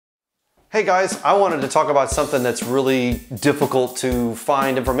Hey guys, I wanted to talk about something that's really difficult to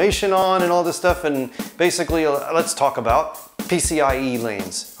find information on and all this stuff, and basically let's talk about PCIe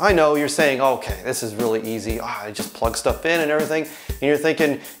lanes. I know you're saying, okay, this is really easy. I just plug stuff in and everything. And you're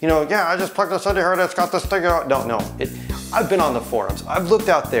thinking, yeah, I just plugged this into here, that's got this thing out. No. I've been on the forums. I've looked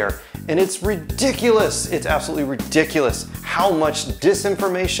out there and it's ridiculous. It's absolutely ridiculous how much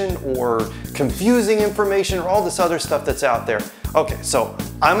disinformation or confusing information or all this other stuff that's out there. Okay, so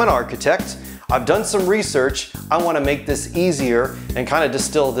I'm an architect. I've done some research. I want to make this easier and kind of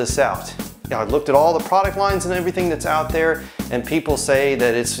distill this out. I looked at all the product lines and everything that's out there, and people say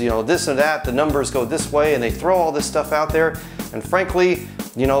that it's, this or that, the numbers go this way, and they throw all this stuff out there. And frankly,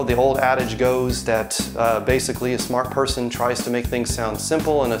 the old adage goes that basically a smart person tries to make things sound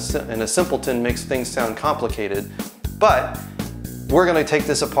simple, and a simpleton makes things sound complicated. But we're going to take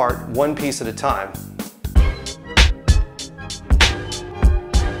this apart one piece at a time.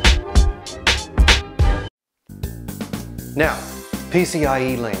 Now,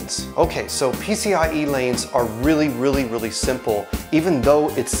 PCIe lanes. Okay, so PCIe lanes are really simple, even though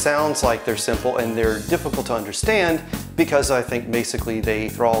it sounds like they're simple and they're difficult to understand, because I think basically they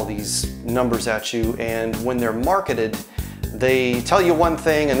throw all these numbers at you, and when they're marketed, they tell you one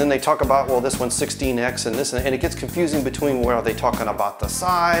thing and then they talk about, well, this one's 16x and this, and it gets confusing between where are they talking about the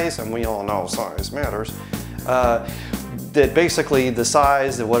size, and we all know size matters. That basically the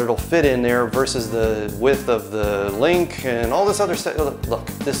size and what it'll fit in there versus the width of the link and all this other stuff. Look,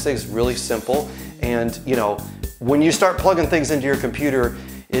 this thing's really simple, and when you start plugging things into your computer,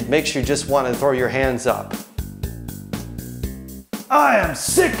 it makes you just want to throw your hands up. I am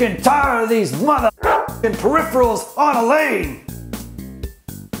sick and tired of these motherfucking peripherals on a lane.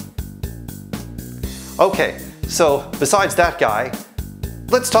 Okay, so besides that guy,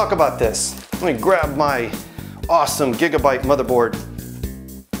 let's talk about this. Let me grab my awesome gigabyte motherboard.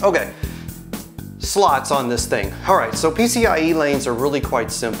 Okay, slots on this thing. All right, so PCIe lanes are really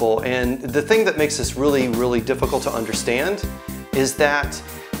quite simple, and the thing that makes this really difficult to understand is that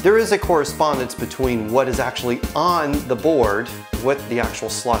there is a correspondence between what is actually on the board, with the actual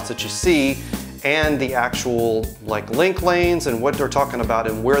slots that you see, and the actual link lanes and what they're talking about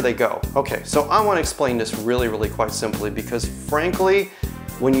and where they go. Okay, so I want to explain this really quite simply, because frankly,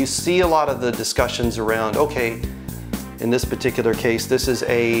 when you see a lot of the discussions around, okay, in this particular case, this is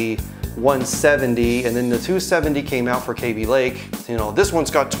a 170, and then the 270 came out for Kaby Lake. This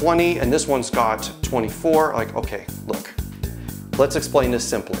one's got 20 and this one's got 24. Okay, look, let's explain this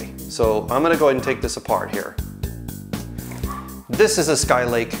simply. So I'm gonna go ahead and take this apart here. This is a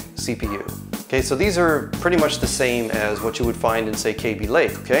Skylake CPU. Okay, so these are pretty much the same as what you would find in, say, Kaby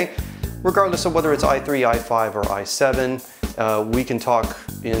Lake, okay? Regardless of whether it's i3, i5, or i7, we can talk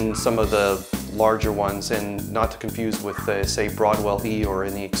in some of the larger ones, and not to confuse with, say, Broadwell E or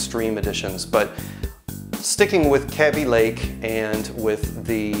in the Extreme editions. But sticking with Kaby Lake and with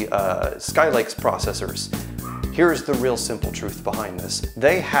the Skylake's processors, here's the real simple truth behind this.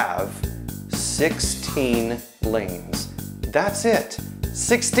 They have 16 lanes. That's it,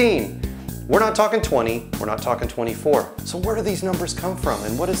 16. We're not talking 20, we're not talking 24. So where do these numbers come from,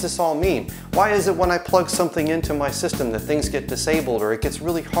 and what does this all mean? Why is it when I plug something into my system that things get disabled, or it gets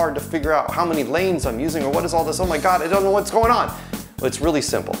really hard to figure out how many lanes I'm using, or what is all this? Oh my God, I don't know what's going on. Well, it's really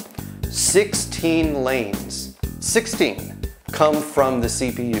simple. 16 lanes, 16 come from the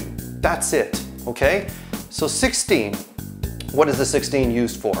CPU. That's it, okay? So 16, what is the 16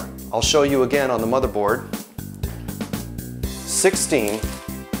 used for? I'll show you again on the motherboard. 16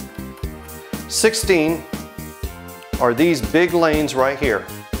 are these big lanes right here.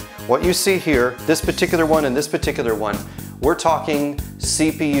 What you see here, this particular one and this particular one, we're talking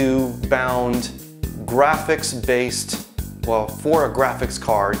CPU bound, graphics based, well, for a graphics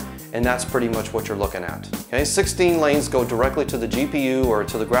card, and that's pretty much what you're looking at. Okay, 16 lanes go directly to the GPU or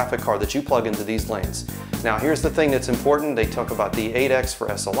to the graphic card that you plug into these lanes. Now here's the thing that's important. They talk about the 8X for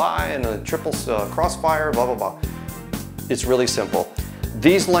SLI and the triple crossfire, blah, blah, blah. It's really simple.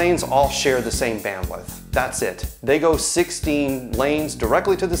 These lanes all share the same bandwidth. That's it. They go 16 lanes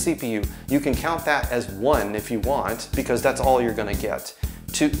directly to the CPU. You can count that as one if you want, because that's all you're gonna get.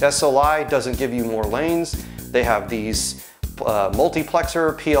 SLI doesn't give you more lanes. They have these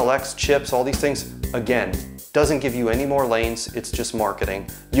multiplexer, PLX chips, all these things. Again, doesn't give you any more lanes. It's just marketing.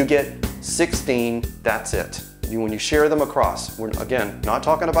 You get 16, that's it. When you share them across, we're again not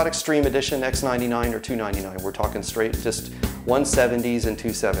talking about Extreme Edition X99 or 299. We're talking straight just 170s and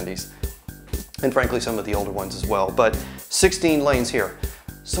 270s, and frankly some of the older ones as well. But 16 lanes here.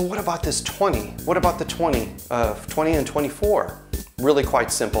 So what about this 20? What about the 20 and 24? Really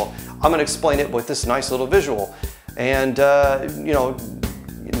quite simple. I'm going to explain it with this nice little visual. And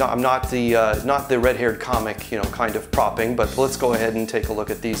No, I'm not the red-haired comic, kind of propping, but let's go ahead and take a look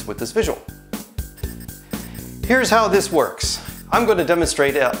at these with this visual. Here's how this works. I'm going to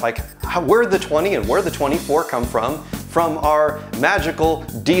demonstrate where the 20 and where the 24 come from our magical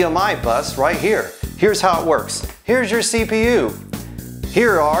DMI bus right here. Here's how it works. Here's your CPU.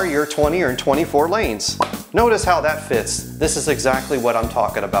 Here are your 20 and 24 lanes. Notice how that fits. This is exactly what I'm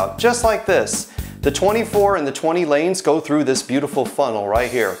talking about. Just like this. The 24 and the 20 lanes go through this beautiful funnel right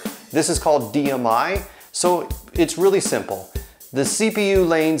here. This is called DMI, so it's really simple. The CPU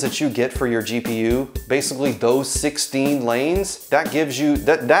lanes that you get for your GPU, basically those 16 lanes, that gives you,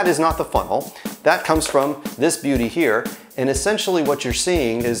 that is not the funnel. That comes from this beauty here. And essentially what you're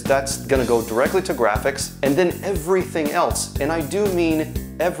seeing is that's gonna go directly to graphics, and then everything else, and I do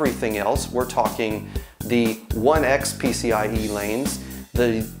mean everything else. We're talking the 1X PCIe lanes,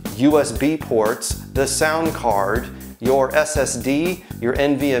 the USB ports, the sound card, your SSD, your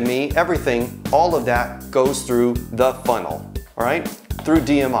NVMe, everything, all of that goes through the funnel, all right, through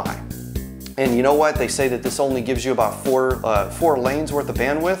DMI. And you know what? They say that this only gives you about four lanes worth of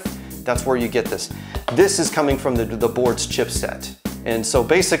bandwidth. That's where you get this. This is coming from the board's chipset. And so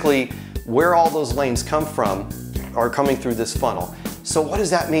basically, where all those lanes come from are coming through this funnel. So what does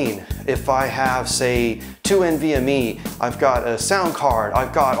that mean? If I have, say, 2 NVMe, I've got a sound card,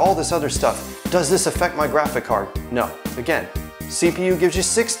 I've got all this other stuff, does this affect my graphic card? No. Again, CPU gives you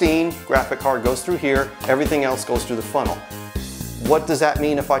 16, graphic card goes through here, everything else goes through the funnel. What does that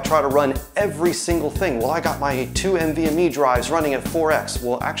mean if I try to run every single thing? Well, I got my 2 NVMe drives running at 4x.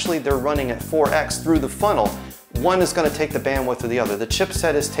 Well, actually they're running at 4x through the funnel. One is going to take the bandwidth of the other. The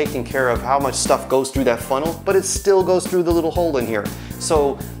chipset is taking care of how much stuff goes through that funnel, but it still goes through the little hole in here.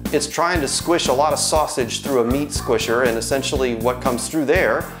 So it's trying to squish a lot of sausage through a meat squisher, and essentially what comes through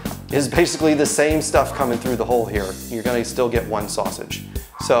there is basically the same stuff coming through the hole here. You're going to still get one sausage.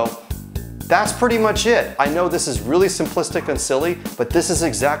 So that's pretty much it. I know this is really simplistic and silly, but this is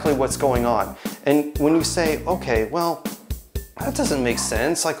exactly what's going on. And when you say, okay, well, that doesn't make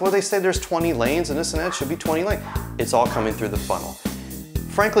sense. Like, well, they say there's 20 lanes and this and that, it should be 20 lanes. It's all coming through the funnel.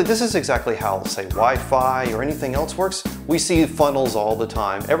 Frankly, this is exactly how, say, Wi-Fi or anything else works. We see funnels all the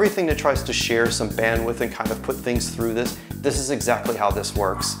time. Everything that tries to share some bandwidth and kind of put things through this is exactly how this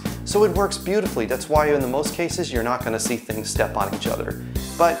works. So it works beautifully. That's why in the most cases, you're not gonna see things step on each other.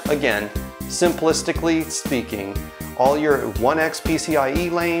 But again, simplistically speaking, all your 1X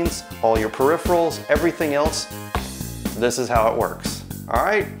PCIe lanes, all your peripherals, everything else, this is how it works. All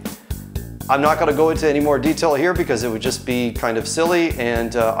right? I'm not gonna go into any more detail here because it would just be kind of silly,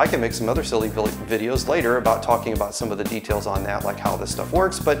 and I can make some other silly videos later about talking about some of the details on that, like how this stuff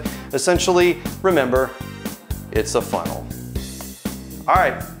works, but essentially, remember, it's a funnel. All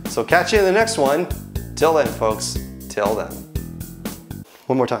right, so catch you in the next one. Till then, folks, till then.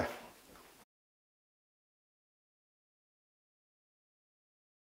 One more time.